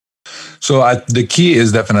So the key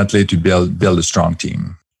is definitely to build a strong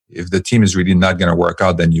team. If the team is really not going to work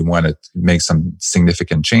out, then you want to make some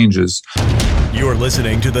significant changes. You're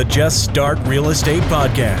listening to the Just Start Real Estate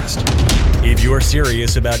Podcast. If you're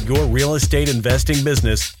serious about your real estate investing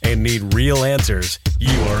business and need real answers,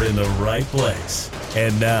 you are in the right place.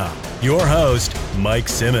 And now, your host, Mike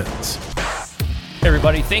Simmons. Hey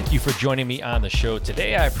everybody, thank you for joining me on the show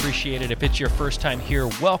today. I appreciate it. If it's your first time here,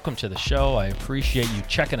 welcome to the show. I appreciate you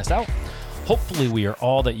checking us out. Hopefully we are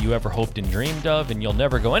all that you ever hoped and dreamed of, and you'll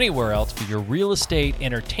never go anywhere else for your real estate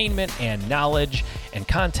entertainment and knowledge and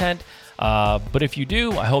content. But if you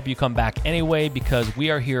do, I hope you come back anyway, because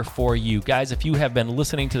we are here for you. Guys, if you have been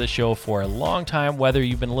listening to the show for a long time, whether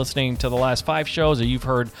you've been listening to the last 5 shows or you've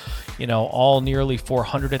heard, all nearly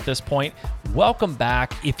 400 at this point, welcome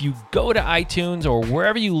back. If you go to iTunes or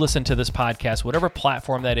wherever you listen to this podcast, whatever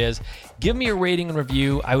platform that is, give me a rating and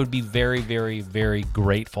review. I would be very, very, very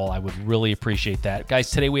grateful. I would really appreciate that.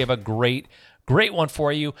 Guys, today we have a great one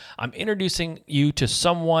for you. I'm introducing you to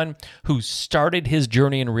someone who started his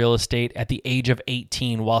journey in real estate at the age of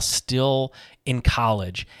 18 while still in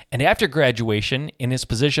college. And after graduation, in his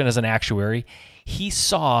position as an actuary, he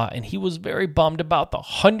saw and he was very bummed about the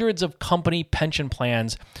hundreds of company pension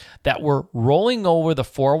plans that were rolling over the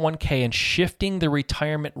 401k and shifting the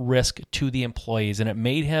retirement risk to the employees. And it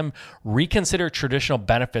made him reconsider traditional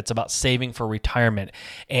benefits about saving for retirement.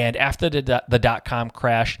 And after the dot-com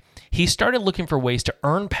crash, he started looking for ways to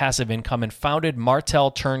earn passive income and founded Martel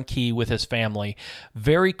Turnkey with his family.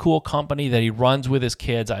 Very cool company that he runs with his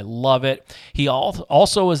kids. I love it. He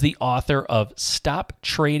also is the author of Stop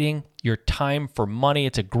Trading Your Time for Money.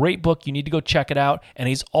 It's a great book. You need to go check it out. And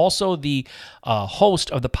he's also the host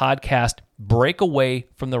of the podcast Break Away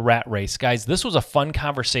from the Rat Race. Guys, this was a fun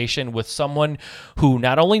conversation with someone who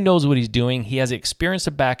not only knows what he's doing, he has experience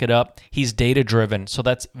to back it up. He's data-driven, so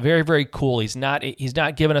that's very, very cool. He's not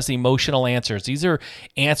giving us emotional answers. These are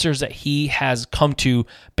answers that he has come to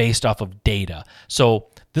based off of data. So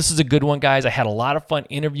this is a good one, guys. I had a lot of fun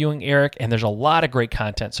interviewing Eric, and there's a lot of great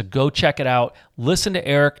content, so go check it out. Listen to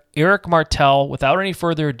Eric Martel. Without any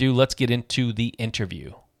further ado, let's get into the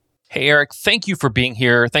interview. Hey, Eric, thank you for being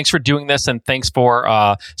here. Thanks for doing this, and thanks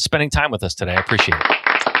for spending time with us today. I appreciate it.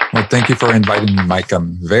 Well, thank you for inviting me, Mike.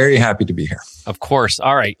 I'm very happy to be here. Of course.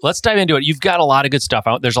 All right, let's dive into it. You've got a lot of good stuff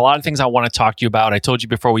out. There's a lot of things I want to talk to you about. I told you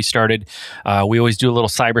before we started, we always do a little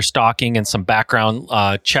cyber stalking and some background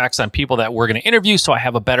checks on people that we're going to interview, so I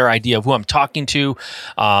have a better idea of who I'm talking to,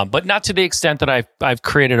 but not to the extent that I've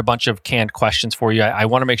created a bunch of canned questions for you. I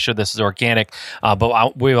want to make sure this is organic,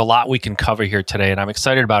 but we have a lot we can cover here today, and I'm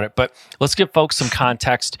excited about it. But let's give folks some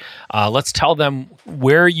context. Let's tell them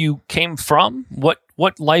where you came from, what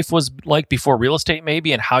life was like before real estate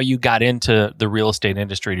maybe, and how you got into the real estate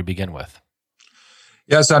industry to begin with.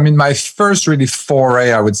 Yes, I mean, my first really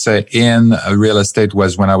foray, I would say, in real estate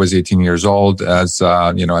was when I was 18 years old. We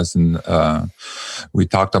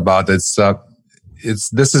talked about this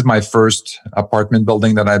is my first apartment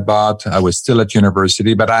building that I bought. I was still at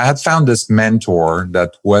university, but I had found this mentor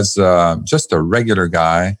that was just a regular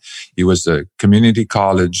guy. He was a community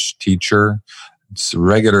college teacher. It's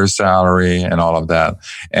regular salary and all of that.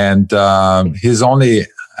 And his only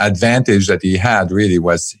advantage that he had really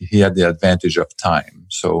was he had the advantage of time.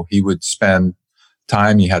 So he would spend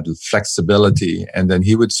time, he had flexibility, and then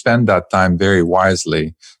he would spend that time very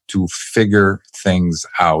wisely to figure things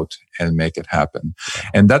out and make it happen.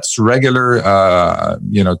 And that's regular,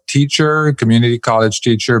 teacher, community college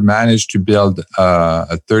teacher, managed to build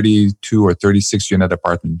a 32 or 36 unit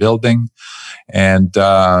apartment building. And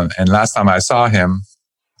last time I saw him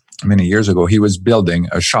many years ago, he was building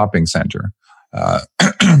a shopping center.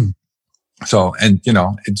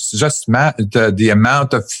 It's just the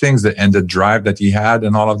amount of things and the drive that he had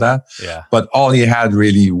and all of that. Yeah. But all he had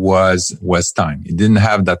really was time. He didn't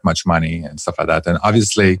have that much money and stuff like that. And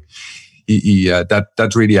obviously,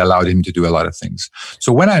 that really allowed him to do a lot of things.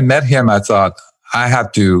 So when I met him, I thought I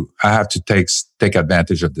have to take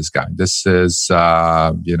advantage of this guy. This is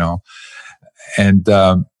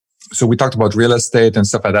so we talked about real estate and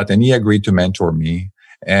stuff like that, and he agreed to mentor me.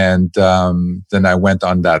 And then I went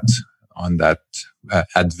on that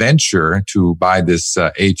adventure to buy this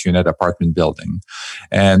 8-unit apartment building.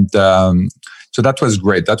 And so that was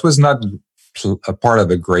great. That was not a part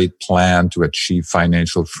of a great plan to achieve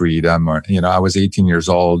financial freedom, or I was 18 years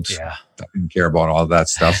old. Yeah. I didn't care about all that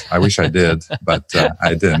stuff. I wish I did, but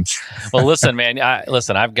I didn't. Well, listen, man.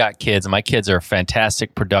 I've got kids, and my kids are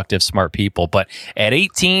fantastic, productive, smart people. But at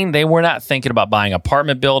 18, they were not thinking about buying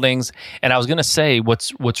apartment buildings. And I was going to say,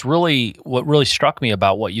 what really struck me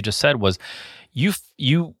about what you just said was, you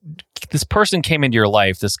this person came into your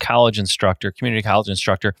life, this college instructor, community college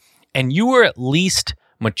instructor, and you were at least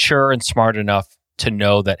mature and smart enough to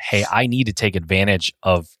know that, hey, I need to take advantage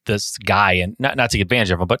of this guy, and not take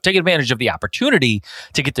advantage of him, but take advantage of the opportunity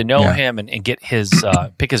to get to know him and get his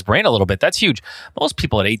pick his brain a little bit. That's huge. Most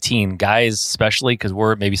people at 18, guys especially, because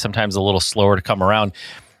we're maybe sometimes a little slower to come around,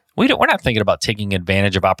 we're not thinking about taking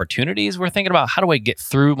advantage of opportunities. We're thinking about, how do I get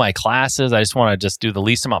through my classes? I just want to just do the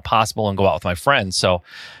least amount possible and go out with my friends. So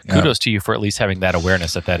kudos to you for at least having that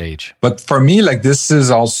awareness at that age. But for me, like, this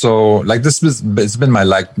is also like, it's been my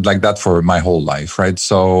like that for my whole life, right?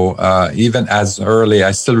 So even as early,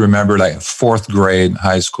 I still remember like 4th grade,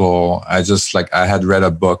 high school, I had read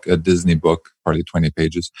a book, a Disney book, probably 20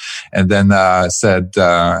 pages. And then said,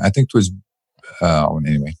 I think it was,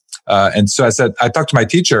 anyway. And so I talked to my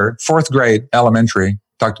teacher, 4th grade, elementary,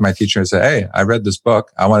 talked to my teacher and said, hey, I read this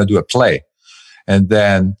book. I want to do a play. And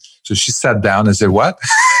then, so she sat down and said, what?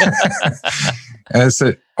 And I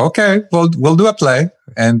said, okay, we'll do a play.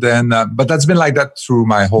 And then, but that's been like that through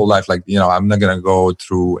my whole life. Like, I'm not going to go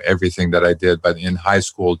through everything that I did, but in high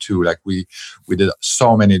school too, like we did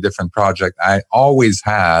so many different projects. I always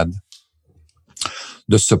had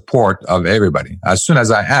the support of everybody. As soon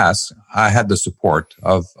as I asked, I had the support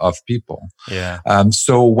of people. Yeah.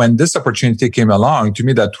 So when this opportunity came along, to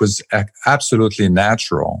me, that was absolutely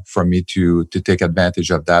natural for me to take advantage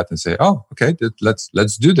of that and say, oh, okay,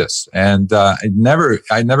 let's do this. And I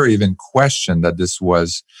never even questioned that this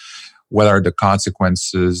was, what are the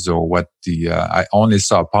consequences or what I only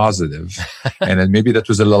saw positive. And then maybe that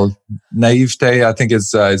was a little naivete. I think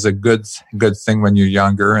it's a good thing when you're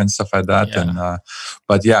younger and stuff like that.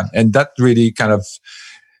 Yeah. And that really kind of,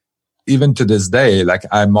 even to this day, like,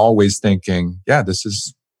 I'm always thinking,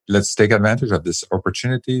 let's take advantage of this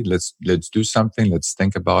opportunity. Let's do something. Let's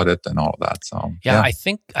think about it and all of that. So I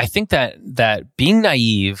think that being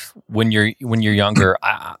naive when you're younger,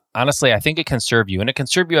 honestly, I think it can serve you, and it can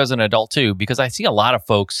serve you as an adult too, because I see a lot of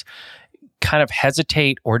folks kind of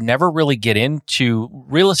hesitate or never really get into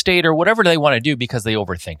real estate or whatever they want to do because they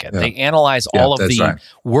overthink it. Yeah. They analyze all of the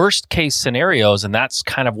worst case scenarios, and that's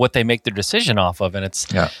kind of what they make their decision off of. And it's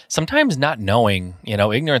sometimes not knowing,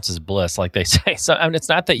 ignorance is bliss, like they say. So it's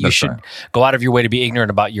not that you should go out of your way to be ignorant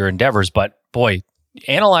about your endeavors, but boy,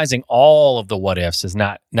 analyzing all of the what ifs is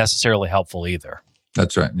not necessarily helpful either.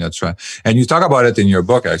 That's right. And you talk about it in your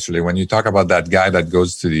book, actually, when you talk about that guy that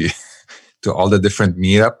goes to all the different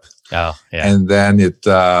meetup. Oh, yeah. And then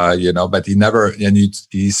but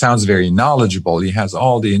he sounds very knowledgeable. He has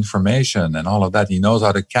all the information and all of that. He knows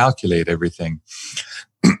how to calculate everything.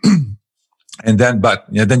 And then,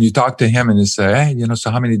 then you talk to him and you say, hey, so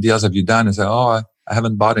how many deals have you done? And say, oh, I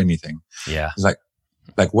haven't bought anything. Yeah. It's like,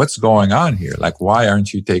 what's going on here? Like, why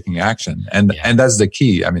aren't you taking action? And that's the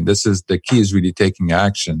key. I mean, the key is really taking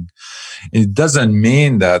action. It doesn't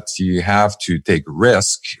mean that you have to take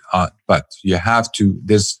risk, but you have to,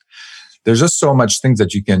 there's just so much things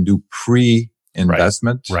that you can do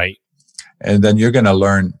pre-investment. Right. And then you're going to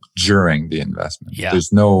learn during the investment. Yeah.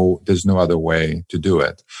 There's no other way to do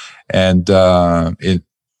it.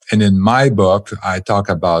 And in my book, I talk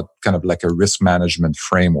about kind of like a risk management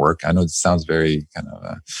framework. I know it sounds very kind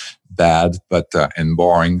of bad, and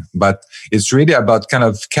boring, but it's really about kind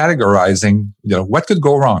of categorizing, what could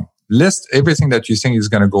go wrong. List everything that you think is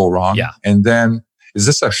going to go wrong. Yeah. And then, is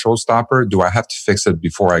this a showstopper? Do I have to fix it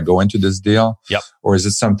before I go into this deal? Yep. Or is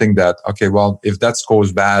it something that, okay, well, if that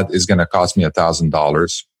goes bad, it's going to cost me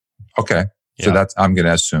 $1,000. Okay. So I'm going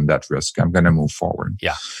to assume that risk. I'm going to move forward.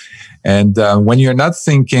 Yeah. And when you're not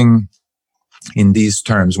thinking in these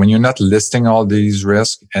terms, when you're not listing all these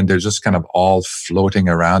risks and they're just kind of all floating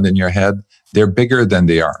around in your head, they're bigger than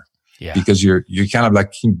they are. Yeah. Because you kind of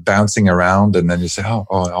like keep bouncing around, and then you say,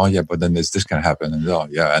 oh yeah, but then this can happen, and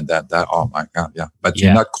and that oh my God, yeah. But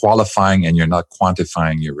you're not qualifying and you're not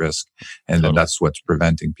quantifying your risk, and then that's what's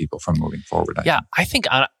preventing people from moving forward. I think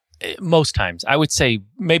most times, I would say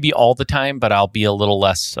maybe all the time, but I'll be a little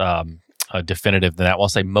less definitive than that. I'll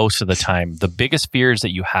say most of the time, the biggest fears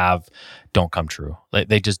that you have don't come true.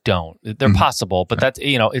 They just don't. They're possible, but that's,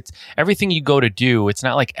 it's everything you go to do. It's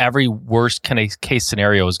not like every worst case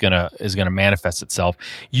scenario is gonna manifest itself.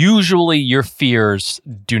 Usually your fears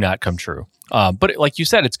do not come true. But like you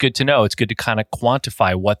said, it's good to know. It's good to kind of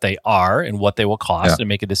quantify what they are and what they will cost and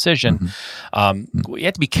make a decision. What you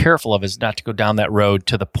have to be careful of is not to go down that road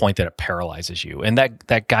to the point that it paralyzes you. And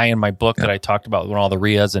that guy in my book that I talked about, when all the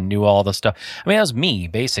RIAs and knew all the stuff, I mean, that was me,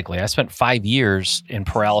 basically. I spent 5 years in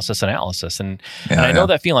paralysis analysis. And I know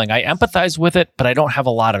that feeling. I empathize with it, but I don't have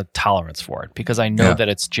a lot of tolerance for it, because I know that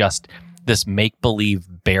it's just, this make-believe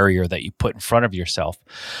barrier that you put in front of yourself.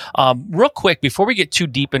 Real quick, before we get too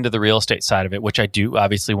deep into the real estate side of it, which I do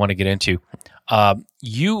obviously want to get into,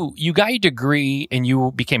 you got your degree and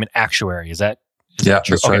you became an actuary. Is that Yeah,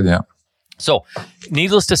 true? that's right. Yeah. So,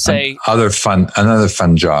 needless to say, another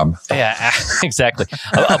fun job. Yeah, exactly.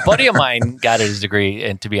 A buddy of mine got his degree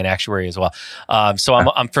and to be an actuary as well. So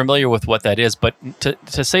I'm familiar with what that is. But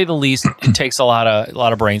to say the least, it takes a lot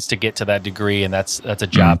of brains to get to that degree, and that's a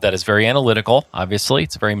job that is very analytical. Obviously,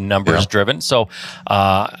 it's very numbers driven. So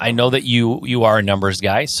I know that you are a numbers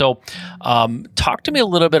guy. So talk to me a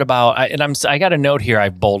little bit about. I got a note here. I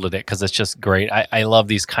bolded it because it's just great. I love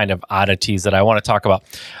these kind of oddities that I want to talk about.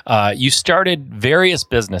 You started various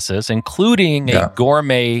businesses, including a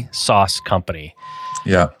gourmet sauce company.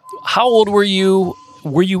 Yeah. How old were you?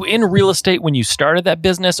 Were you in real estate when you started that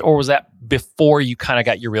business, or was that before you kind of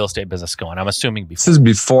got your real estate business going? I'm assuming before. This is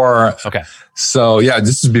before. Okay. So yeah,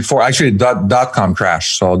 this is before actually dot-com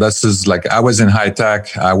crash. So this is like, I was in high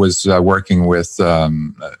tech. I was working with a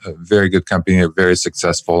very good company, very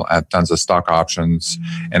successful, had tons of stock options.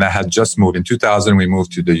 And I had just moved in 2000. We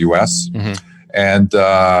moved to the US. Mm-hmm. And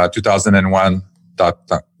 2001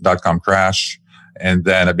 dot-com crash. And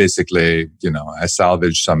then I basically, I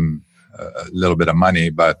salvaged some a little bit of money,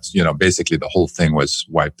 but, basically the whole thing was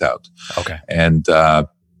wiped out. Okay. And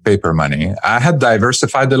paper money. I had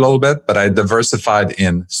diversified a little bit, but I diversified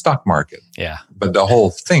in stock market. Yeah. But the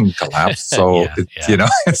whole thing collapsed. So,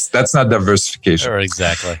 that's not diversification. Sure,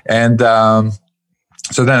 exactly. And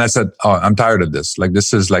so then I said, I'm tired of this. Like,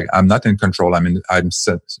 this is like, I'm not in control. I'm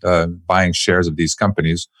buying shares of these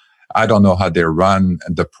companies. I don't know how they're run.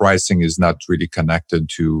 And the pricing is not really connected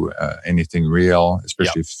to anything real,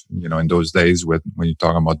 especially if, in those days when you're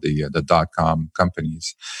talking about the dot-com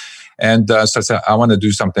companies. And so I said, I want to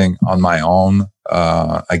do something on my own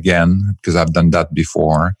again, because I've done that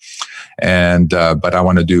before. And but I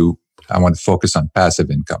want to focus on passive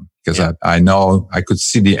income, because I know I could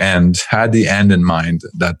see had the end in mind,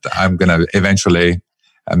 that I'm going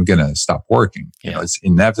to stop working. It's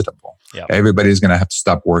inevitable. Yep. Everybody's going to have to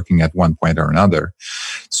stop working at one point or another.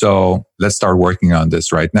 So let's start working on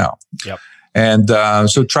this right now. Yep. And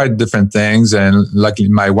so tried different things. And luckily,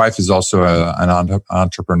 my wife is also an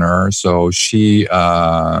entrepreneur. So she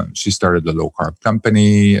started a low carb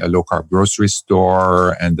company, a low carb grocery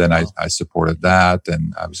store. And then I supported that.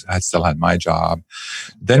 And I still had my job.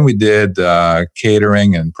 Then we did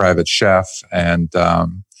catering and private chef, and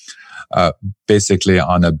basically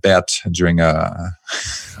on a bet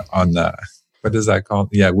what is that called?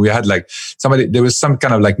 Yeah, we had there was some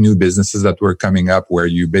kind of like new businesses that were coming up where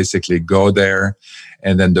you basically go there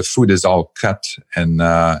and then the food is all cut and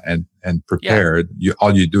prepared. Yeah.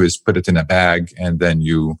 All you do is put it in a bag and then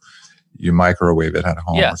you microwave it at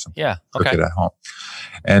home or something. Yeah. Cook it at home.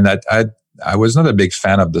 And I was not a big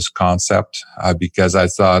fan of this concept because I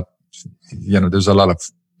thought, there's a lot of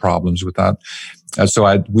problems with that.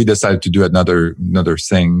 So we decided to do another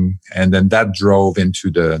thing, and then that drove into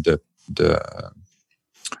the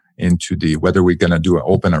whether we're going to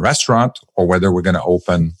open a restaurant or whether we're going to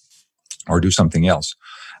open or do something else.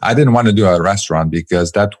 I didn't want to do a restaurant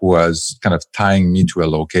because that was kind of tying me to a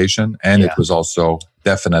location, and it was also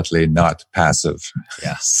definitely not passive.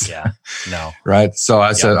 Yeah. No. Right. So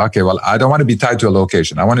I said, okay, well, I don't want to be tied to a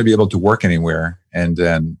location. I want to be able to work anywhere, and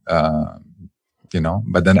then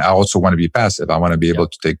but then I also want to be passive. I want to be able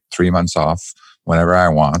to take 3 months off whenever I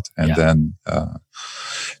want. And then,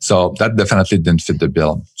 so that definitely didn't fit the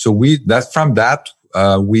bill. So we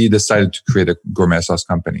decided to create a gourmet sauce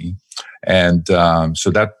company. And,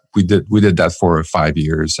 so that we did that for 5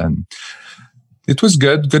 years, and it was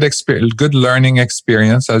good experience, good learning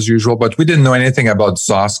experience as usual, but we didn't know anything about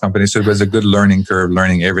sauce company. So it was a good learning curve,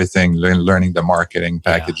 learning everything, learning the marketing,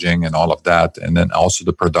 packaging, and all of that. And then also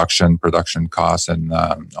the production costs and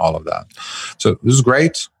all of that. So it was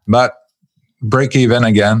great, but break even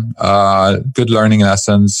again, good learning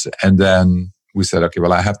lessons. And then we said, okay,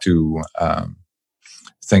 well, I have to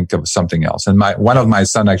think of something else. And one of my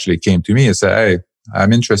son actually came to me and said, hey,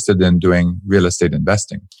 I'm interested in doing real estate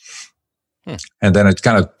investing. And then it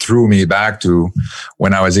kind of threw me back to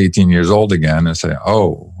when I was 18 years old again, and said,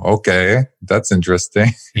 oh, okay, that's interesting.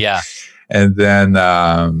 Yeah. And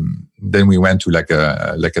then we went to like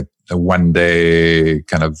a one day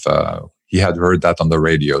kind of, he had heard that on the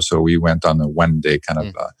radio. So we went on a 1 day kind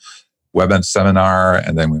of web seminar,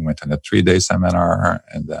 and then we went on a 3-day seminar,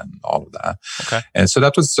 and then all of that. Okay. And so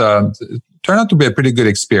that was, turned out to be a pretty good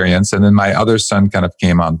experience. And then my other son kind of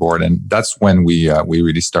came on board, and that's when we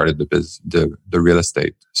really started the real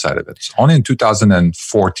estate side of it. It's only in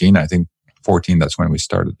 2014, I think 14, that's when we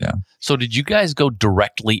started. Yeah. So did you guys go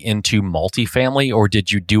directly into multifamily, or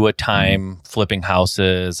did you do a time flipping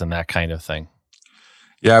houses and that kind of thing?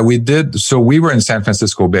 Yeah, we did. So we were in San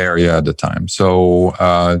Francisco Bay Area at the time. So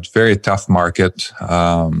very tough market.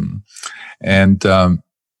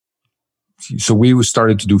 So we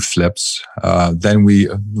started to do flips. Then we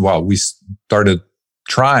started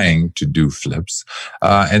trying to do flips.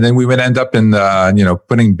 And then we would end up in,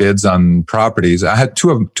 putting bids on properties. I had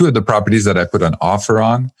two of the properties that I put an offer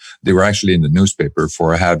on. They were actually in the newspaper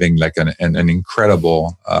for having like an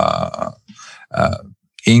incredible,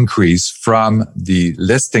 increase from the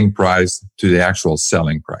listing price to the actual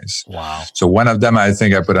selling price. Wow. So one of them, I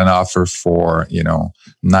think I put an offer for,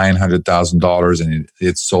 $900,000 and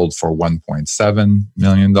it sold for $1.7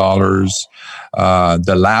 million.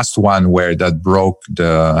 The last one where that broke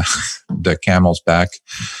the camel's back,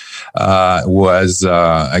 was,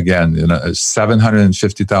 again,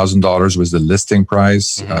 $750,000 was the listing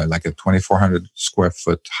price, like a 2,400 square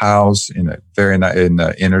foot house in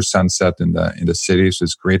the inner Sunset in the city. So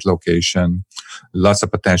it's great location, lots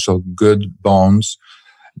of potential, good bones,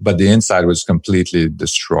 but the inside was completely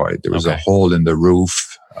destroyed. There was a hole in the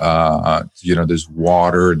roof. There's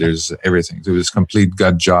water, there's everything. It was a complete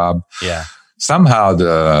gut job. Yeah. Somehow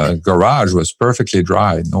the garage was perfectly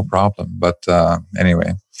dry, no problem. But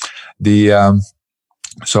anyway,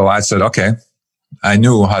 so I said, okay, I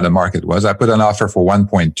knew how the market was. I put an offer for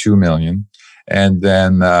 1.2 million, and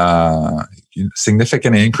then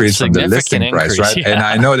significant increase from the listing price, right? Yeah. And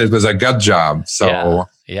I know that it was a gut job. So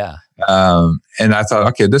yeah. And I thought,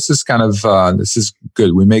 okay, this is this is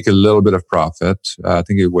good. We make a little bit of profit. I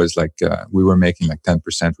think it was like we were making like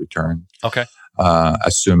 10% return. Okay.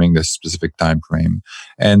 Assuming the specific time frame,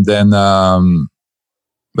 and then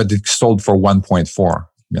but it sold for $1.4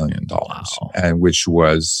 million, and which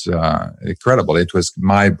was incredible. It was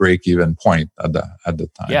my break-even point at the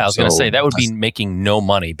time. Yeah, I was going to say that would be making no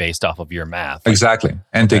money based off of your math. Exactly,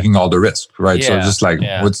 and taking all the risk, right? So just like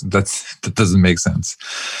that doesn't make sense.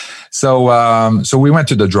 So we went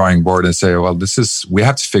to the drawing board and say, well, we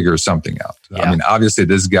have to figure something out. Yeah. I mean, obviously,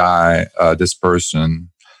 this guy, this person.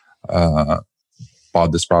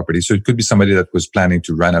 Bought this property. So it could be somebody that was planning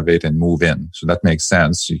to renovate and move in. So that makes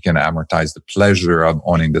sense. You can amortize the pleasure of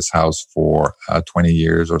owning this house for 20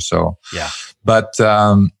 years or so. Yeah. But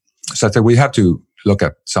so I said, we have to look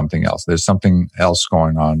at something else. There's something else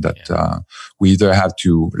going on that we either have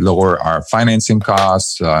to lower our financing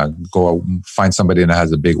costs, go find somebody that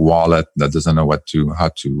has a big wallet that doesn't know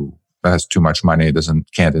has too much money,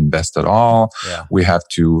 can't invest at all. Yeah. We have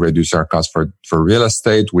to reduce our costs for real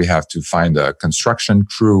estate. We have to find a construction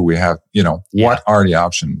crew. We have, what are the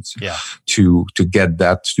options to get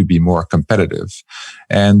that to be more competitive?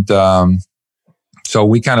 And so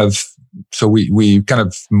we kind of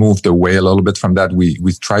moved away a little bit from that.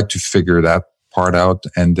 We tried to figure that part out,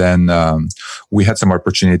 and then we had some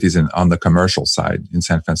opportunities on the commercial side in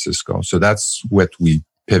San Francisco. So that's what we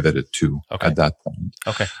pivoted to at that point.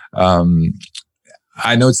 Okay.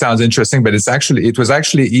 I know it sounds interesting, but it was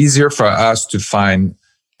actually easier for us to find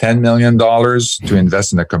 $10 million to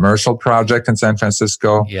invest in a commercial project in San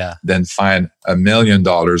Francisco than find $1 million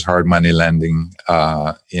hard money lending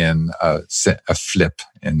in a flip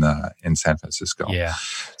in San Francisco. Yeah.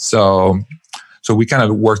 So we kind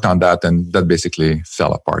of worked on that, and that basically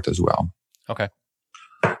fell apart as well. Okay.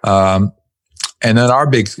 And then our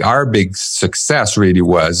big success really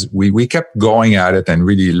was we kept going at it and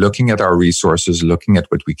really looking at our resources, looking at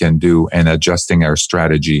what we can do, and adjusting our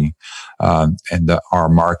strategy and our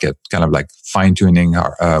market, kind of like fine tuning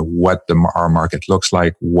what our market looks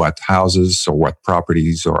like, what houses or what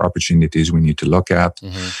properties or opportunities we need to look at,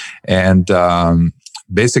 and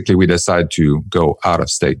basically we decided to go out of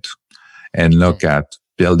state and look at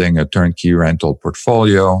building a turnkey rental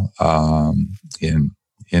portfolio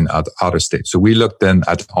in outer states. So we looked then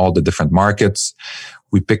at all the different markets.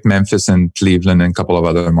 We picked Memphis and Cleveland and a couple of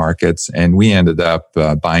other markets, and we ended up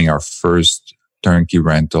buying our first turnkey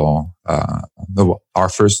rental, our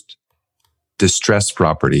first distressed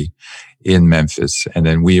property in Memphis, and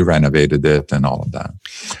then we renovated it and all of that.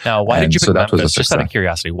 Now, why did you pick Memphis? Just out of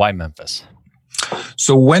curiosity, why Memphis?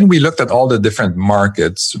 So when we looked at all the different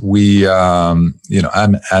markets, I'm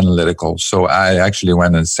analytical. So I actually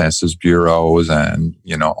went in census bureaus and,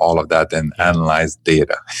 all of that and analyzed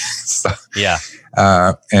data.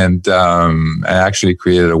 And I actually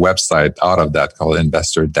created a website out of that called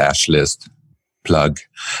Investor-List. plug.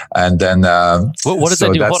 And then what does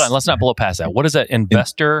that do? Hold on, let's not blow past that. What is that?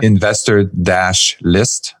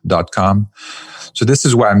 Investor-list.com. So this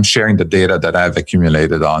is where I'm sharing the data that I've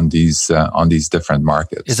accumulated on these different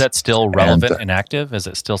markets. Is that still relevant and active? Is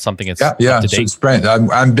it still something that's up to date? So it's brand.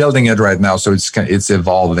 I'm building it right now, so it's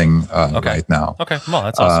evolving right now. Okay, well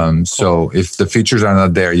that's awesome. Cool. So if the features are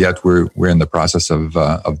not there yet, we're in the process of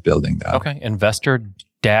building that. Okay,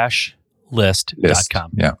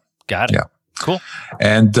 investor-list.com. Yeah, got it. Yeah. Cool.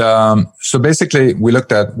 And so basically, we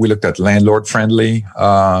looked at landlord-friendly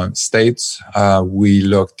states. We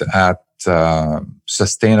looked at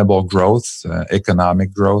sustainable growth,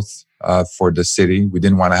 economic growth for the city. We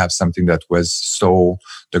didn't want to have something that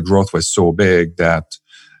the growth was so big that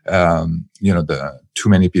the too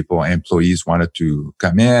many employees wanted to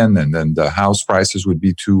come in, and then the house prices would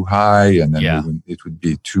be too high, and then it would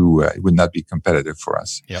not be competitive for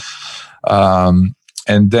us. Yep.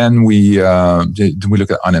 And then we look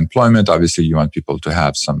at unemployment. Obviously, you want people to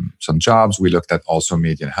have some jobs. We looked at also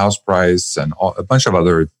median house price and a bunch of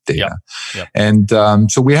other data. Yep. And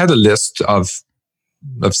so we had a list of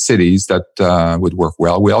cities that would work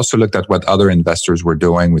well. We also looked at what other investors were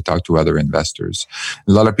doing. We talked to other investors.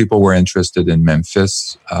 A lot of people were interested in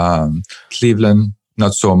Memphis, Cleveland.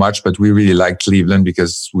 Not so much, but we really liked Cleveland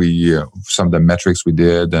because some of the metrics we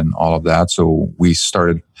did and all of that. So we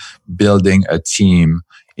started building a team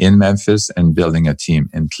in Memphis and building a team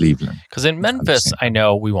in Cleveland. Because in Memphis, I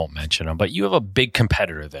know we won't mention them, but you have a big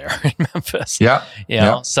competitor there in Memphis. Yeah.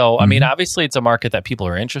 So, I mean, obviously it's a market that people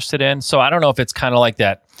are interested in. So I don't know if it's kind of like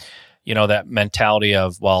that, that mentality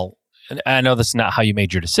of, well, I know that's not how you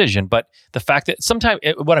made your decision, but the fact that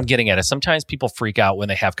what I'm getting at is sometimes people freak out when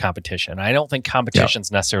they have competition. I don't think competition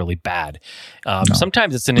is necessarily bad. No.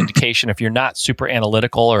 Sometimes it's an indication if you're not super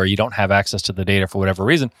analytical or you don't have access to the data for whatever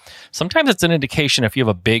reason. Sometimes it's an indication if you have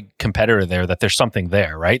a big competitor there that there's something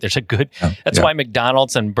there, right? There's a good. That's why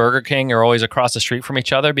McDonald's and Burger King are always across the street from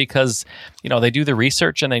each other because they do the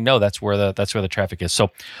research and they know that's where the traffic is. So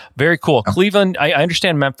very cool. Cleveland. I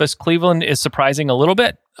understand Memphis. Cleveland is surprising a little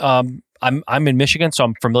bit. I'm in Michigan, so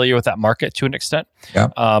I'm familiar with that market to an extent.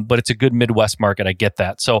 Yeah. But it's a good Midwest market. I get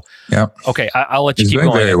that. So, okay, I'll let you keep going.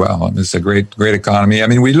 It's doing very well. It's a great economy. I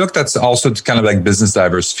mean, we looked at also kind of like business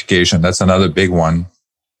diversification. That's another big one.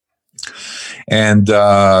 And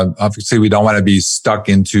obviously, we don't want to be stuck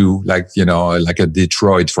into like a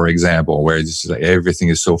Detroit, for example, where it's like everything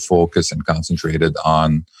is so focused and concentrated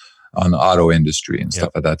on auto industry and stuff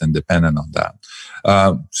like that, and dependent on that.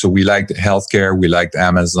 So we liked healthcare, we liked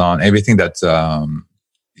Amazon, everything that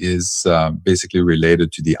is basically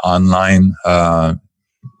related to the online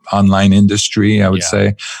industry, I would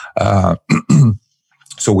say.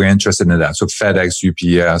 So we're interested in that. So FedEx,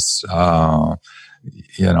 UPS,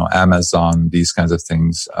 Amazon, these kinds of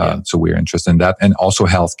things. So we're interested in that. And also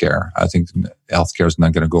healthcare. I think healthcare is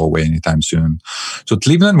not going to go away anytime soon. So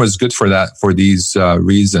Cleveland was good for that, for these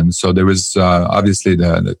reasons. So there was obviously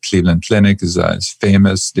the Cleveland Clinic is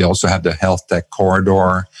famous. They also have the health tech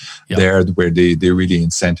corridor there where they really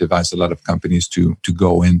incentivize a lot of companies to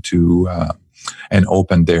go into and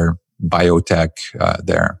open their biotech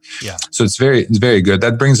there. Yeah. So it's very good.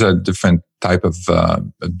 That brings a different type of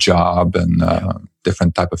job and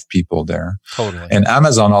different type of people there. Totally. And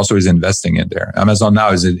Amazon also is investing in there. Amazon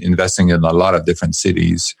now is investing in a lot of different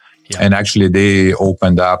cities. Yeah. And actually they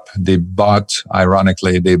bought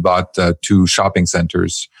 2 shopping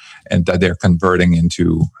centers and that they're converting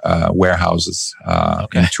into warehouses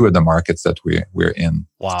in 2 of the markets that we're in.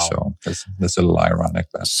 Wow. So that's a little ironic.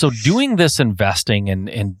 So doing this investing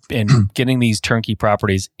and getting these turnkey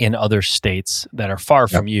properties in other states that are far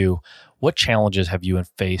from you, what challenges have you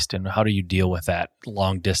faced and how do you deal with that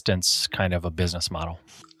long distance kind of a business model?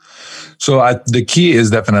 So the key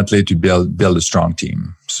is definitely to build a strong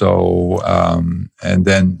team. So and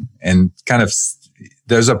kind of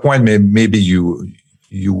there's a point maybe you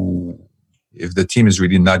if the team is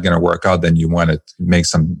really not going to work out, then you want to make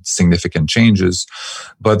some significant changes.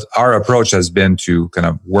 But our approach has been to kind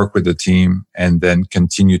of work with the team and then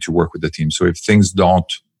continue to work with the team. So if things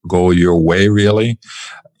don't go your way, really,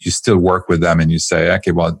 you still work with them and you say,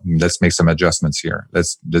 okay, well, let's make some adjustments here.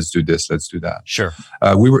 Let's do this. Let's do that. Sure.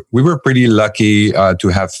 We were pretty lucky to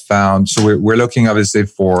have found. So we're looking obviously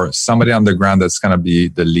for somebody on the ground that's going to be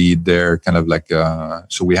the lead there, kind of like.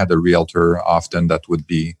 So we had a realtor often that would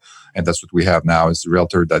be, and that's what we have now is the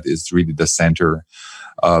realtor that is really the center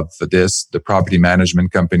of this. The property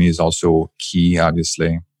management company is also key,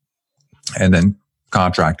 obviously, and then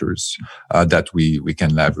contractors that we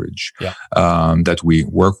can leverage, that we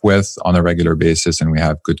work with on a regular basis, and we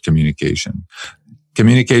have good communication.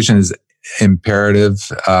 Communication is imperative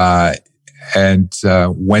And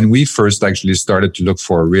when we first actually started to look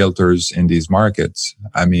for realtors in these markets,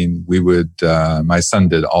 I mean, we would, my son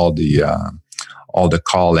did all the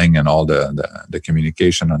calling and all the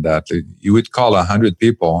communication on that. You would call 100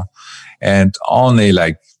 people and only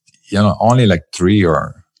like three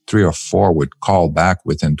or four would call back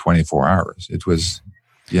within 24 hours. It was,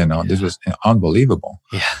 this was unbelievable.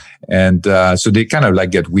 Yeah. And so they kind of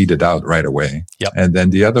like get weeded out right away. Yep. And then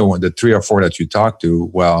the other one, the 3 or 4 that you talk to,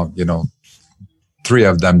 well, 3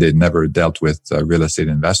 of them, they'd never dealt with real estate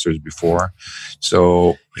investors before.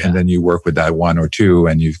 So, and then you work with that 1 or 2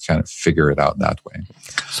 and you kind of figure it out that way.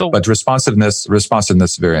 So, but responsiveness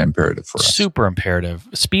is very imperative for us. Super imperative.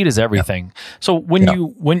 Speed is everything. Yeah. So when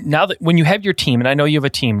you have your team, and I know you have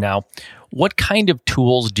a team now, what kind of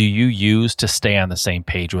tools do you use to stay on the same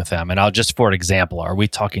page with them? And I'll just, for an example, are we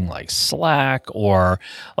talking like Slack or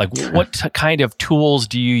like what kind of tools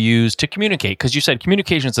do you use to communicate? Because you said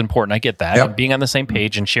communication is important. I get that. Yep. And being on the same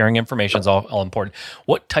page and sharing information is all important.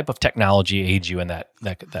 What type of technology aids you in that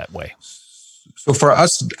way? So for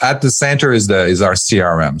us, at the center is our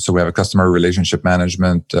CRM. So we have a customer relationship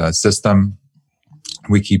management system.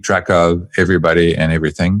 We keep track of everybody and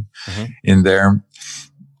everything in there.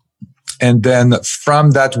 And then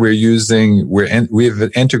from that, we've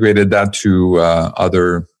integrated that to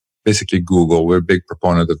other, basically Google. We're a big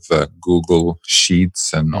proponent of Google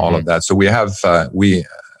Sheets and all of that. So we have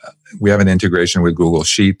an integration with Google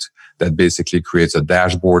Sheet that basically creates a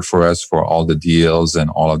dashboard for us for all the deals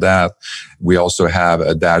and all of that. We also have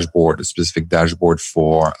a specific dashboard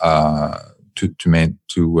for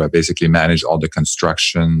to basically manage all the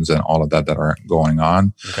constructions and all of that are going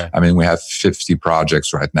on. Okay. I mean, we have 50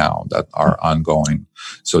 projects right now that are ongoing.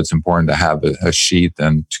 So it's important to have a sheet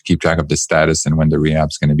and to keep track of the status and when the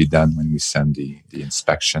rehab's going to be done when we send the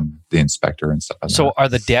inspector and stuff like that. So are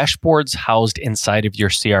the dashboards housed inside of your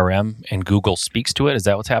CRM and Google speaks to it? Is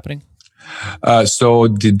that what's happening? So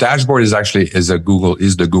the dashboard is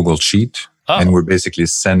the Google Sheet. Oh. And we're basically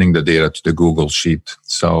sending the data to the Google Sheet.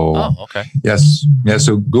 So, okay. Yes. Yeah.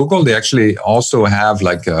 So Google, they actually also have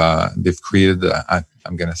they've created,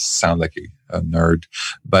 I'm going to sound like a nerd,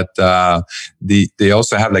 but they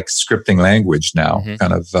also have like scripting language now,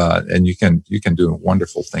 kind of, and you can do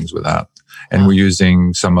wonderful things with that. And we're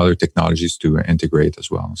using some other technologies to integrate as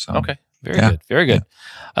well. So, okay. Very good.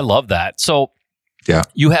 I love that. So, yeah.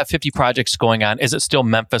 You have 50 projects going on. Is it still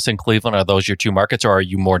Memphis and Cleveland? Are those your 2 markets or are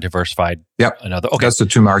you more diversified? Yep. Okay. That's the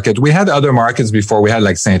 2 markets. We had other markets before. We had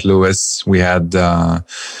like St. Louis. We had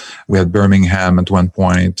Birmingham at one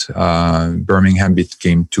point. Birmingham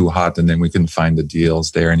became too hot and then we couldn't find the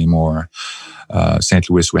deals there anymore. St.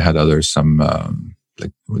 Louis, we had some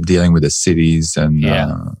like dealing with the cities and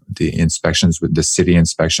the inspections with the city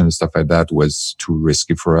inspections and stuff like that was too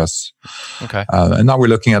risky for us. Okay. And now we're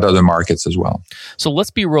looking at other markets as well. So let's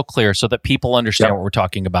be real clear so that people understand what we're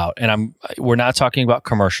talking about. And we're not talking about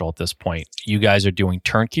commercial at this point. You guys are doing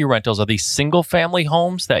turnkey rentals. Are these single family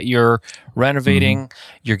homes that you're renovating,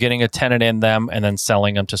 you're getting a tenant in them and then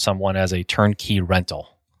selling them to someone as a turnkey rental?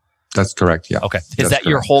 That's correct. Yeah. Okay. Is that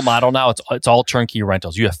your whole model now? It's all turnkey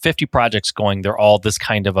rentals. You have 50 projects going. They're all this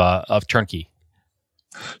kind of turnkey.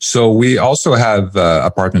 So we also have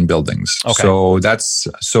apartment buildings. Okay.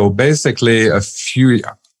 So basically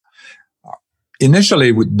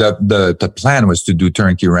initially the plan was to do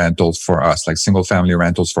turnkey rentals for us, like single family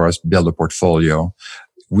rentals for us, build a portfolio.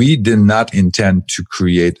 We did not intend to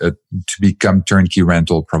to become turnkey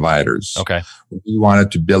rental providers. Okay. We wanted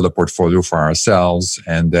to build a portfolio for ourselves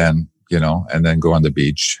and then, go on the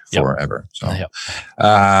beach forever. So,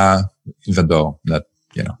 even though that,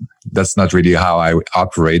 that's not really how I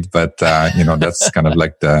operate, but, that's kind of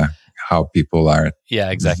like how people are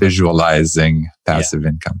visualizing passive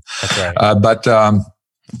income. That's right.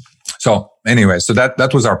 So anyway, so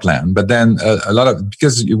that was our plan. But then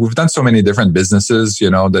because we've done so many different businesses,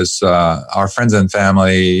 there's our friends and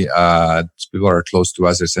family, people are close to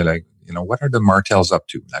us. They say like, what are the Martels up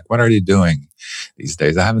to? Like, what are they doing these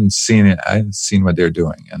days? I haven't seen it. I haven't seen what they're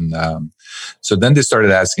doing. And so then they started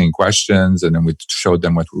asking questions and then we showed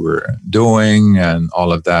them what we were doing and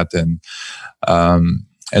all of that.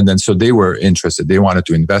 And then, so they were interested. They wanted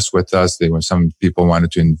to invest with us. Some people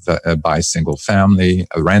wanted to buy single family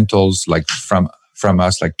rentals, like from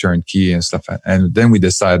us, like turnkey and stuff. And then we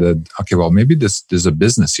decided, okay, well, maybe there's a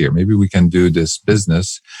business here. Maybe we can do this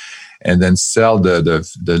business and then sell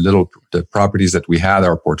the properties that we had,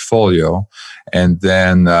 our portfolio, and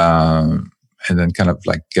then kind of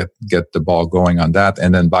like get the ball going on that,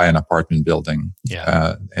 and then buy an apartment building,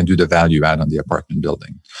 and do the value add on the apartment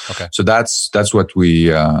building. Okay. So that's what we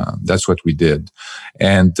did,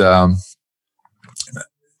 and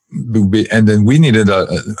and then we needed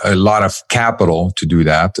a lot of capital to do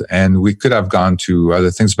that, and we could have gone to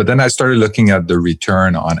other things. But then I started looking at the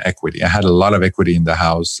return on equity. I had a lot of equity in the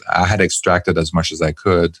house. I had extracted as much as I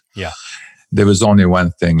could. Yeah. There was only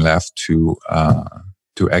one thing left to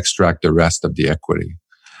extract the rest of the equity.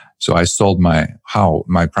 So I sold my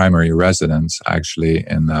primary residence actually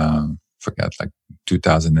in like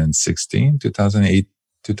 2016, 2008.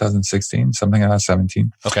 2016, something like that,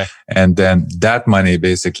 17. Okay. And then that money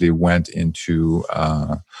basically went into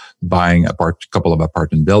buying a couple of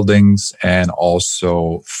apartment buildings and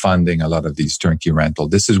also funding a lot of these turnkey rental.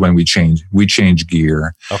 This is when we changed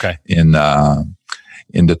gear. Okay. In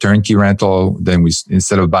the turnkey rental, then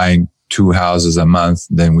instead of buying 2 houses a month,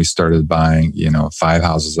 then we started buying, 5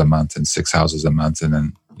 houses a month and 6 houses a month, and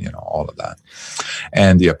then, all of that.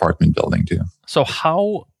 And the apartment building too. So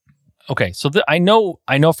okay, so I know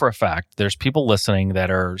for a fact there's people listening that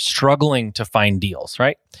are struggling to find deals,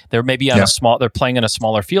 right? They're maybe they're playing in a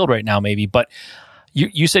smaller field right now, maybe. But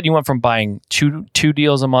you said you went from buying two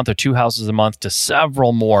deals a month or 2 houses a month to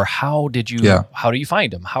several more. How do you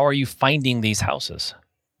find them? How are you finding these houses?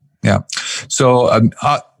 Yeah, so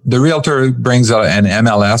the realtor brings an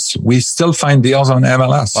MLS. We still find deals on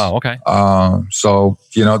MLS. Wow, okay. So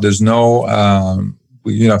there's no.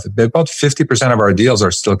 About 50% of our deals are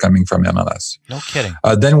still coming from MLS. No kidding.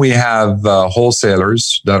 Then we have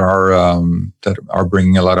wholesalers that are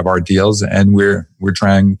bringing a lot of our deals, and we're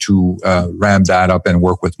trying to ramp that up and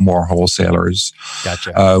work with more wholesalers.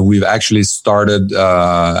 Gotcha. We've actually started.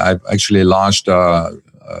 I've actually launched a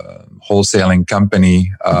wholesaling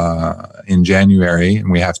company in January, and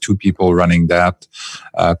we have 2 people running that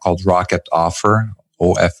called Rocket Offer.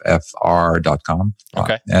 OFFR.com.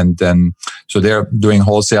 Okay. And then, so they're doing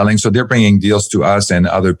wholesaling. So they're bringing deals to us and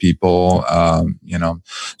other people,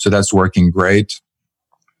 so that's working great.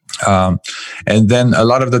 And then a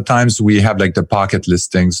lot of the times we have like the pocket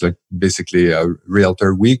listings, like basically a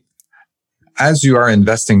realtor. As you are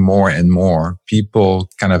investing more and more, people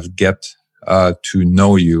kind of get to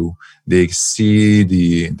know you. They see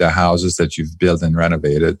the houses that you've built and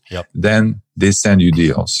renovated. Yep. Then they send you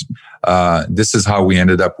deals. This is how we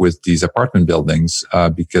ended up with these apartment buildings,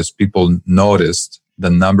 because people noticed the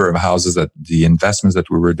number of houses the investments that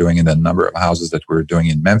we were doing and the number of houses that we were doing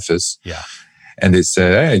in Memphis. Yeah. And they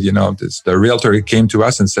said, hey, the realtor came to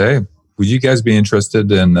us and said, hey, would you guys be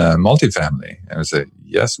interested in multifamily? And I said,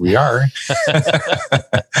 yes, we are.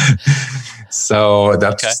 So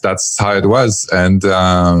that's how it was. And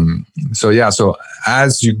so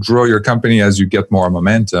as you grow your company, as you get more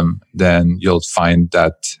momentum, then you'll find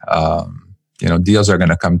that deals are going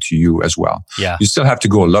to come to you as well. Yeah. You still have to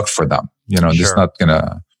go look for them. It's not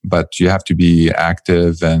gonna, but you have to be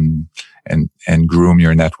active and groom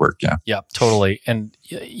your network. Yeah. Yeah, totally. And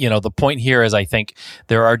the point here is I think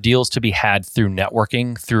there are deals to be had through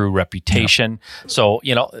networking, through reputation. Yeah. So,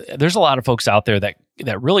 there's a lot of folks out there that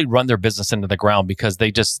really run their business into the ground because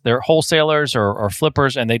they're wholesalers or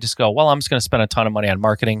flippers, and they just go, well, I'm just going to spend a ton of money on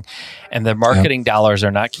marketing, and the marketing dollars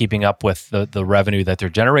are not keeping up with the revenue that they're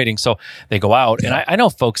generating. So they go out, and I know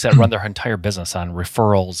folks that run their entire business on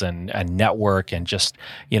referrals and network and just,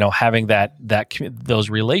 having those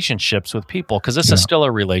relationships with people, because this is still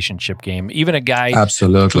a relationship game. Even a guy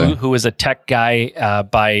absolutely who is a tech guy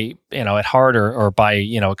by at heart or by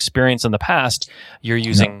experience in the past, you're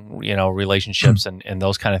using relationships and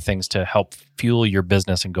those kind of things to help fuel your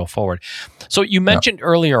business and go forward. So you mentioned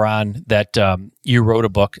earlier on that you wrote a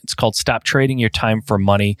book. It's called Stop Trading Your Time for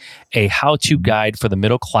Money, a how-to guide for the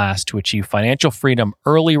middle class to achieve financial freedom,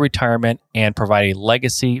 early retirement, and provide a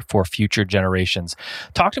legacy for future generations.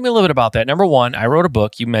 Talk to me a little bit about that. Number one, I wrote a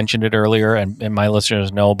book. You mentioned it earlier, and my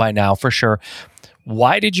listeners know by now for sure.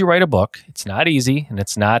 Why did you write a book? It's not easy, and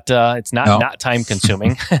it's not time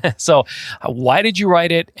consuming. So, why did you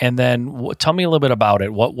write it? And then tell me a little bit about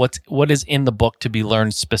it. What is in the book to be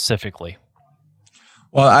learned specifically?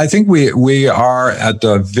 Well, I think we are at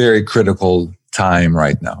a very critical time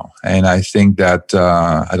right now, and I think that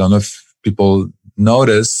I don't know if people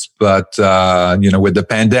notice, but with the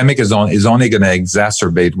pandemic is only going to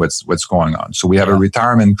exacerbate what's going on. So we have a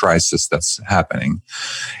retirement crisis that's happening,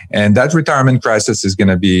 and that retirement crisis is going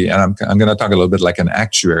to be. And I'm going to talk a little bit like an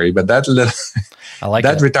actuary, but that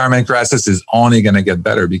retirement crisis is only going to get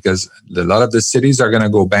better because a lot of the cities are going to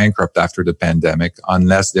go bankrupt after the pandemic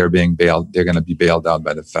unless they're being bailed. They're going to be bailed out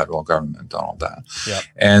by the federal government and all that. Yep.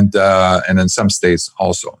 And in some states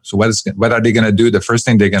also. So what are they going to do? The first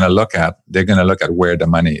thing they're going to look at where the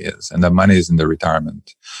money is, and the money is in the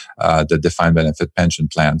retirement, the defined benefit pension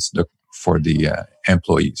plans for the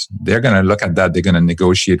employees. They're going to look at that. They're going to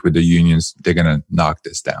negotiate with the unions. They're going to knock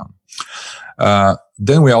this down.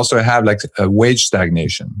 Then we also have like a wage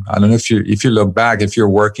stagnation. I don't know if you look back, if you're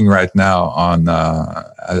working right now on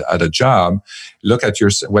at a job, look at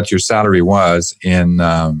what your salary was in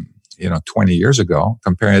 20 years ago,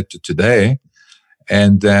 compare it to today,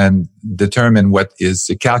 and then determine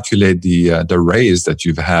calculate the raise that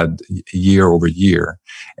you've had year over year.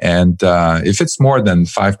 And if it's more than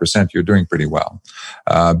 5%, you're doing pretty well.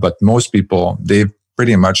 But most people, they've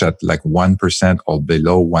pretty much at like 1% or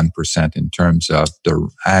below 1% in terms of the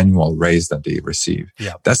annual raise that they receive.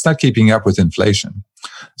 Yeah. That's not keeping up with inflation.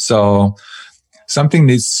 So something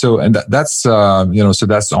needs that's so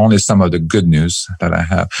that's only some of the good news that I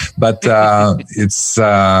have. But it's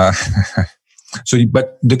but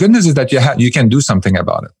the good news is that you can do something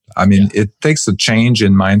about it. I mean, it takes a change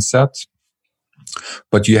in mindset.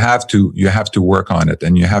 But you have to work on it,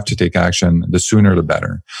 and you have to take action. The sooner, the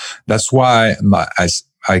better. That's why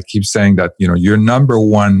I keep saying that, your number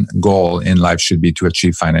one goal in life should be to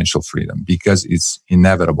achieve financial freedom, because it's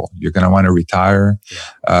inevitable. You're going to want to retire.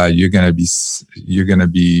 You're going to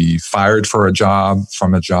be fired from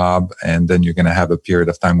a job, and then you're going to have a period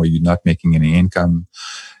of time where you're not making any income.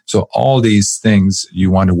 So all these things,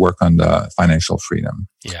 you want to work on the financial freedom.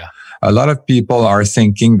 Yeah. A lot of people are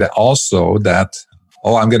thinking that I'm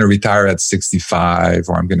going to retire at 65,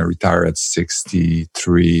 or I'm going to retire at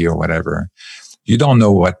 63 or whatever. You don't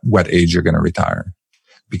know what age you're going to retire,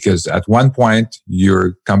 because at one point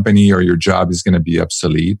your company or your job is going to be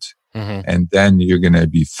obsolete, and then you're going to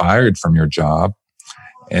be fired from your job,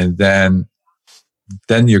 and then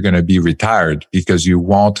you're going to be retired because you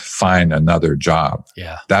won't find another job.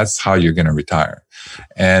 Yeah. That's how you're going to retire.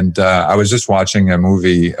 And I was just watching a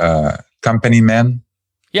movie, Company Men.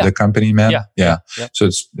 Yeah. The Company Men. Yeah. So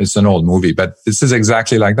it's an old movie, but this is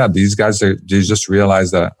exactly like that. These guys, they just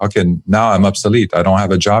realize that, okay, now I'm obsolete. I don't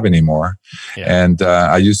have a job anymore. Yeah. And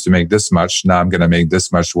I used to make this much. Now I'm going to make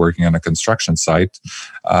this much working on a construction site.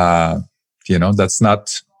 That's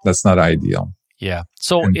not ideal. Yeah.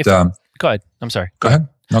 So go ahead. I'm sorry. Go ahead.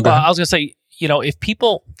 No, go ahead. I was going to say, if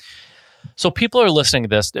people are listening to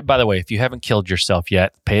this, by the way, if you haven't killed yourself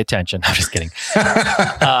yet, pay attention. I'm just kidding.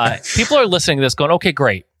 People are listening to this going, okay,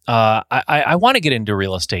 great. I want to get into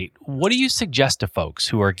real estate. What do you suggest to folks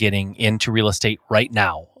who are getting into real estate right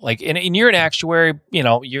now? Like, and you're an actuary,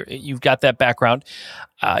 you've got that background.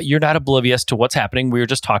 You're not oblivious to what's happening. We were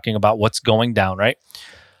just talking about what's going down, right?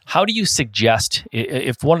 How do you suggest,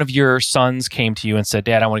 if one of your sons came to you and said,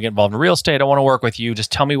 Dad, I want to get involved in real estate, I want to work with you,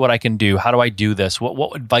 just tell me what I can do. How do I do this?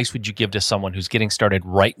 What advice would you give to someone who's getting started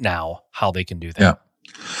right now, how they can do that? Yeah.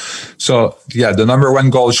 So, the number one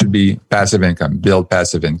goal should be passive income, build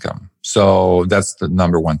passive income. So that's the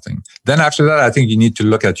number one thing. Then after that, I think you need to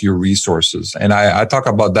look at your resources. And I talk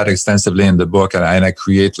about that extensively in the book, and I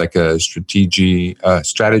create like a strategy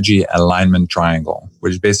alignment triangle,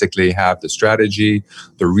 which basically have the strategy,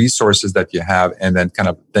 the resources that you have, and then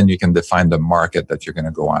you can define the market that you're going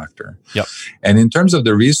to go after. Yep. And in terms of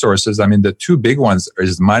the resources, I mean, the two big ones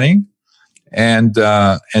is money and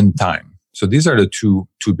time. So these are the two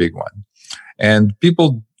big ones. And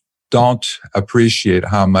people don't appreciate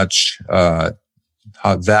how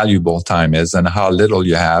valuable time is and how little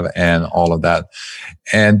you have and all of that.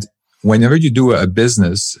 And whenever you do a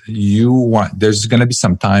business, there's going to be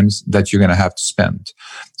some times that you're going to have to spend.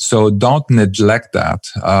 So don't neglect that,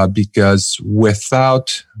 because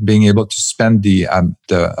without being able to spend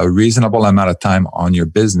a reasonable amount of time on your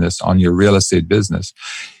business, on your real estate business,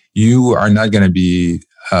 you are not going to be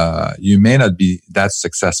you may not be that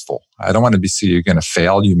successful. I don't want to say you're going to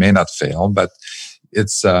fail. You may not fail, but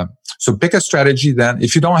it's, so pick a strategy then.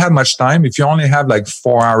 If you don't have much time, if you only have like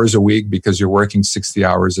 4 hours a week because you're working 60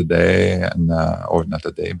 hours a day or not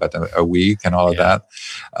a day, but a week and all of that,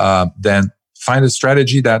 then find a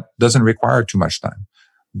strategy that doesn't require too much time.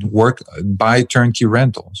 Buy turnkey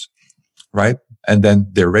rentals, right? And then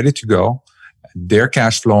they're ready to go. They're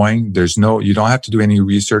cash flowing. You don't have to do any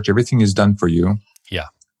research. Everything is done for you. Yeah.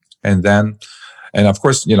 And of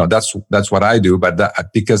course, that's what I do, but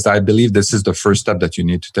because I believe this is the first step that you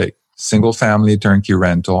need to take. Single family turnkey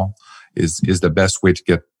rental is the best way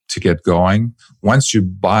to get going. Once you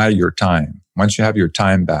buy your time, once you have your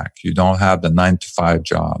time back, you don't have the 9-to-5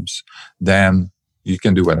 jobs, then you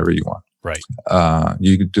can do whatever you want. Right.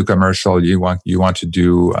 You can do commercial. You want to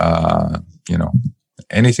do,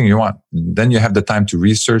 anything you want. Then you have the time to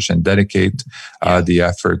research and dedicate the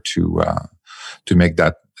effort to make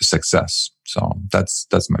that a success. So that's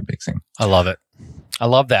my big thing. I love it. I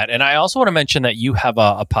love that. And I also want to mention that you have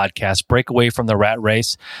a podcast, Break Away from the Rat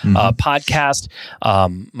Race podcast.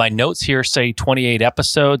 My notes here say 28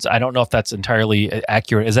 episodes. I don't know if that's entirely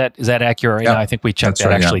accurate. Is that accurate right now? I think we checked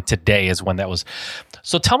that actually today is when that was.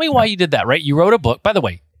 So tell me why you did that, right? You wrote a book. By the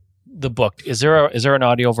way, the book, is there an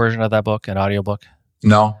audio version of that book, an audio book?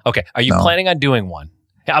 No. Okay. Are you planning on doing one?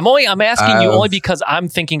 I'm asking you only because I'm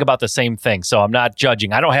thinking about the same thing. So I'm not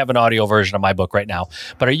judging. I don't have an audio version of my book right now,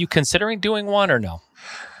 but are you considering doing one or no?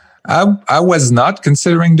 I was not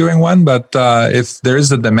considering doing one, but if there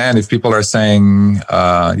is a demand, if people are saying,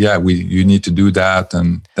 you need to do that,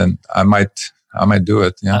 and then I might do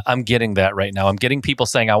it. Yeah, I'm getting that right now. I'm getting people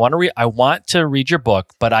saying, I want to read your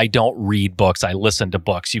book, but I don't read books. I listen to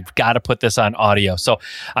books. You've got to put this on audio. So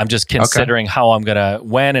I'm just considering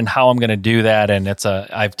when and how I'm going to do that. And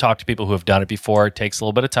I've talked to people who have done it before. It takes a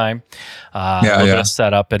little bit of time, a little bit of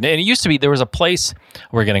setup. And it used to be, there was a place,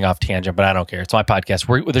 we're getting off tangent, but I don't care. It's my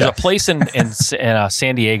podcast. There's a place in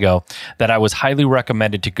San Diego that I was highly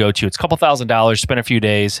recommended to go to. It's a couple $1,000, spend a few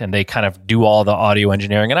days, and they kind of do all the audio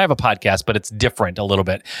engineering. And I have a podcast, but it's different a little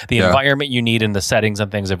bit. The environment you need and the settings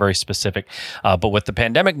and things are very specific. But with the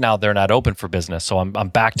pandemic now, they're not open for business. So I'm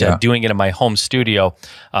back to doing it in my home studio.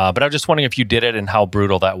 But I was just wondering if you did it and how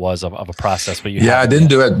brutal that was of a process. But I didn't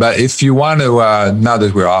do it. But if you want to, now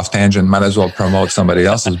that we're off tangent, might as well promote somebody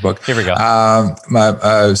else's book. Here we go.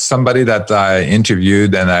 Somebody that I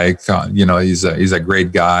interviewed, and he's a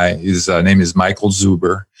great guy. His name is Michael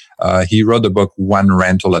Zuber. He wrote the book One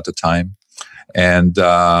Rental at a Time. And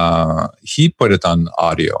he put it on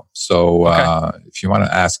audio. So if you want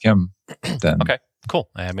to ask him, then... Okay, cool.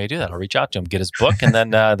 I may do that. I'll reach out to him, get his book, and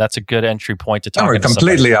then that's a good entry point to talk about. We're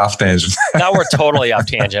completely off tangent. Now we're totally off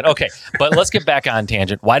tangent. Okay, but let's get back on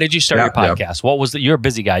tangent. Why did you start your podcast? What was you're a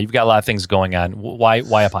busy guy. You've got a lot of things going on. Why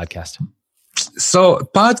a podcast? So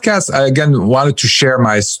podcast, I again wanted to share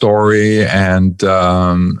my story and,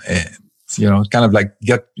 kind of like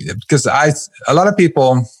because a lot of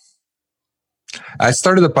people... I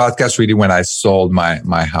started the podcast really when I sold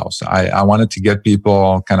my house. I wanted to get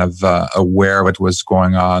people kind of aware of what was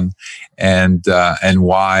going on and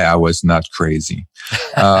why I was not crazy.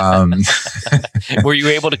 Were you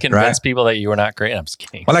able to convince people that you were not crazy? I'm just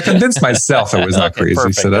kidding. Well, I convinced myself I was not crazy.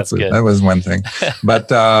 Perfect. So that was one thing. But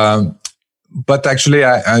actually,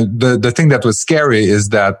 the thing that was scary is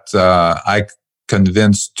that I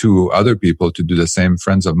convinced two other people to do the same,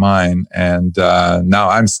 friends of mine, and now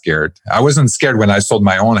I'm scared. I wasn't scared when I sold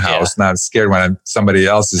my own house. Now I'm scared when somebody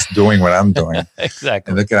else is doing what I'm doing.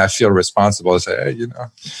 Exactly. And then I feel responsible to say, hey,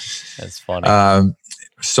 That's funny.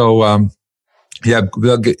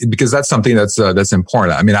 Because that's something that's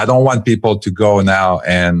important. I mean, I don't want people to go now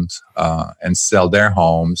and sell their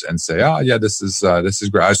homes and say, oh yeah, this is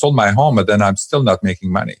great. I sold my home, but then I'm still not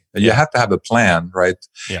making money. You have to have a plan, right?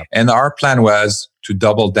 Yeah. And our plan was to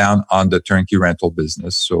double down on the turnkey rental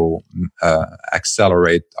business. So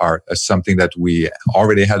accelerate something that we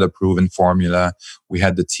already had a proven formula. We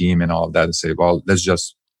had the team and all of that, and say, well, let's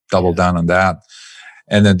just double down on that.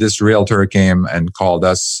 And then this realtor came and called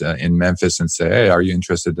us in Memphis and said, hey, are you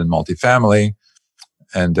interested in multifamily?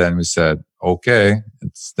 And then we said, okay.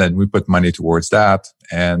 Then we put money towards that.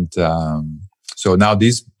 And so now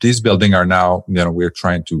these buildings are now,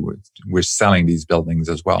 we're selling these buildings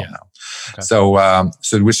as well now. Okay. So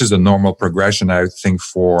which is a normal progression, I think,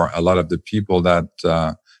 for a lot of the people that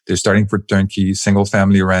they're starting for turnkey, single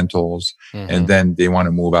family rentals, and then they want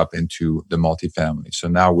to move up into the multifamily. So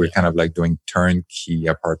now we're kind of like doing turnkey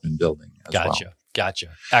apartment building as well. Gotcha.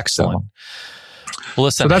 Excellent. Well,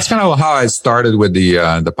 listen. So that's kind of how I started with the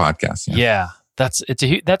podcast. Yeah. That's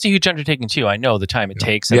a huge undertaking too. I know the time it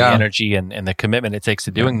takes and the energy and the commitment it takes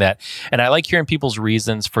to doing that. And I like hearing people's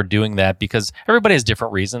reasons for doing that because everybody has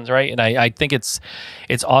different reasons, right? And I think it's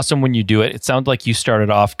awesome when you do it. It sounds like you started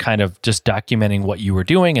off kind of just documenting what you were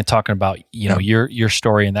doing and talking about, your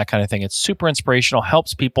story and that kind of thing. It's super inspirational,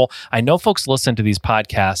 helps people. I know folks listen to these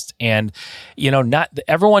podcasts and, not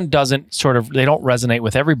everyone doesn't they don't resonate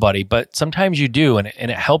with everybody, but sometimes you do. And it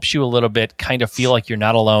helps you a little bit kind of feel like you're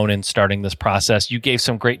not alone in starting this process. You gave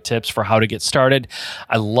some great tips for how to get started.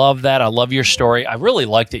 I love that. I love your story. I really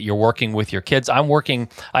like that you're working with your kids. I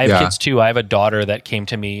have kids too. I have a daughter that came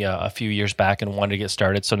to me a few years back and wanted to get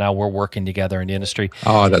started. So now we're working together in the industry.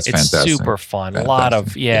 Oh, that's fantastic. It's super fun. Fantastic. A lot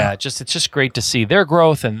of, it's just great to see their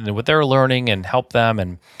growth and what they're learning and help them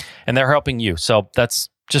and they're helping you. So that's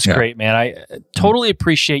just great, man. I totally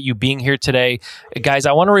appreciate you being here today. Guys,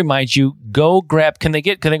 I want to remind you, can they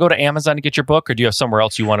go to Amazon to get your book, or do you have somewhere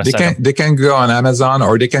else you want to send them? They can go on Amazon,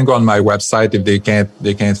 or they can go on my website. If they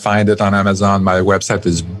can't find it on Amazon, my website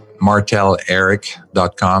is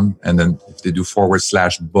marteleric.com. And then if they do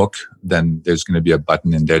 /book, then there's going to be a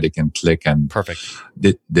button in there they can click, and Perfect.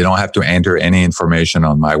 They don't have to enter any information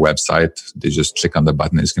on my website. They just click on the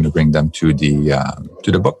button. It's going to bring them to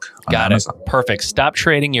the book on Got Amazon. it. Perfect. Stop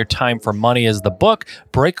Trading Your Time for Money is the book.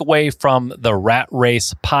 Break away from the rat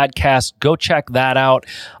race podcast. Go check that out.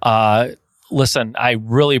 Listen, I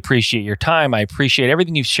really appreciate your time. I appreciate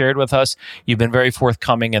everything you've shared with us. You've been very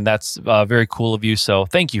forthcoming, and that's very cool of you. So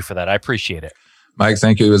thank you for that. I appreciate it. Mike,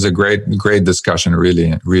 thank you. It was a great discussion.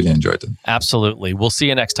 Really, really enjoyed it. Absolutely. We'll see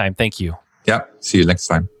you next time. Thank you. Yeah. See you next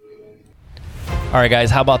time. All right,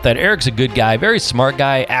 guys, how about that? Eric's a good guy, very smart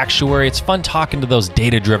guy, actuary. It's fun talking to those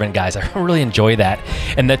data-driven guys. I really enjoy that.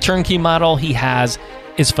 And the turnkey model he has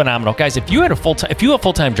is phenomenal. Guys, if you have a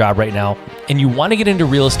full-time job right now and you want to get into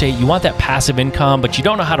real estate, you want that passive income, but you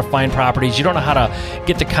don't know how to find properties, you don't know how to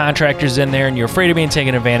get the contractors in there, and you're afraid of being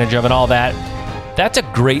taken advantage of and all that, that's a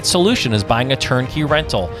great solution, is buying a turnkey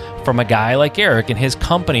rental from a guy like Eric and his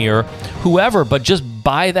company or whoever. But just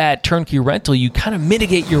buy that turnkey rental, you kind of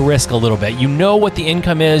mitigate your risk a little bit. You know what the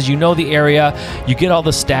income is, you know the area, you get all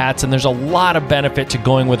the stats, and there's a lot of benefit to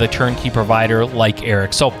going with a turnkey provider like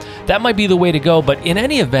Eric. So that might be the way to go. But in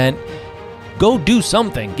any event, go do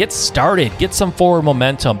something. Get started. Get some forward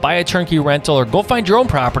momentum. Buy a turnkey rental or go find your own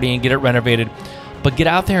property and get it renovated. But get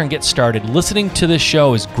out there and get started. Listening to this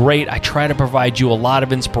show is great. I try to provide you a lot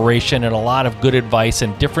of inspiration and a lot of good advice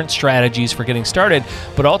and different strategies for getting started.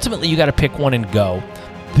 But ultimately, you got to pick one and go.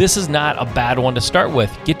 This is not a bad one to start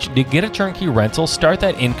with. Get a turnkey rental, start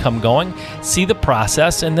that income going, see the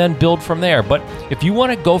process, and then build from there. But if you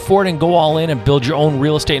want to go for it and go all in and build your own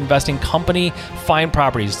real estate investing company, find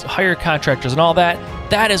properties, hire contractors and all that,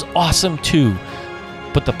 that is awesome too.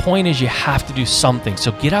 But the point is you have to do something.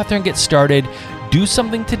 So get out there and get started. Do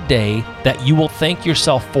something today that you will thank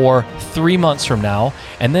yourself for 3 months from now,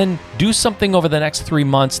 and then do something over the next 3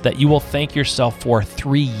 months that you will thank yourself for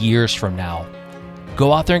 3 years from now.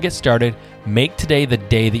 Go out there and get started. Make today the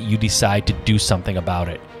day that you decide to do something about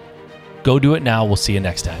it. Go do it now. We'll see you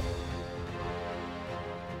next time.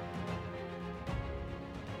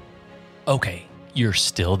 Okay. You're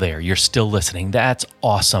still there. You're still listening. That's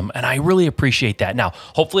awesome. And I really appreciate that. Now,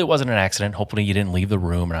 hopefully it wasn't an accident. Hopefully you didn't leave the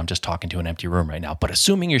room and I'm just talking to an empty room right now. But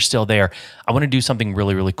assuming you're still there, I want to do something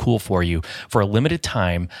really, really cool for you. For a limited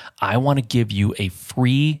time, I want to give you a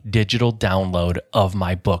free digital download of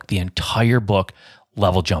my book, the entire book,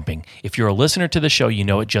 Level Jumping. If you're a listener to the show, you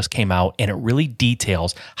know it just came out, and it really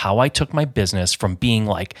details how I took my business from being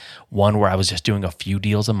like one where I was just doing a few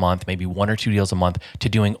deals a month, maybe 1 or 2 deals a month, to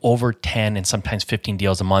doing over 10 and sometimes 15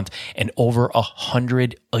 deals a month and over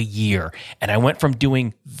 100 a year. And I went from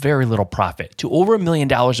doing very little profit to over $1 million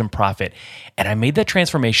in profit. And I made that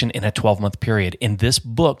transformation in a 12-month period. And this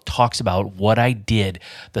book talks about what I did,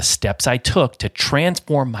 the steps I took to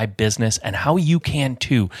transform my business, and how you can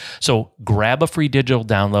too. So grab a free digital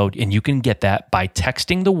download, and you can get that by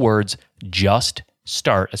texting the words "just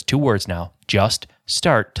start" as 2 words now, "just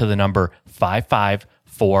start" to the number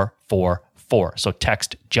 55444. So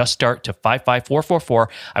text "just start" to 55444.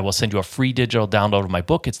 I will send you a free digital download of my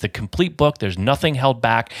book. It's the complete book. There's nothing held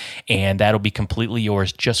back, and that'll be completely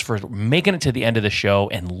yours just for making it to the end of the show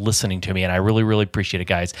and listening to me. And I really, really appreciate it,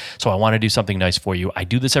 guys. So I want to do something nice for you. I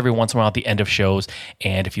do this every once in a while at the end of shows.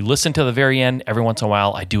 And if you listen to the very end, every once in a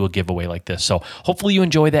while, I do a giveaway like this. So hopefully you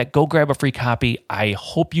enjoy that. Go grab a free copy. I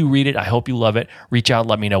hope you read it. I hope you love it. Reach out.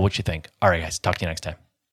 Let me know what you think. All right, guys. Talk to you next time.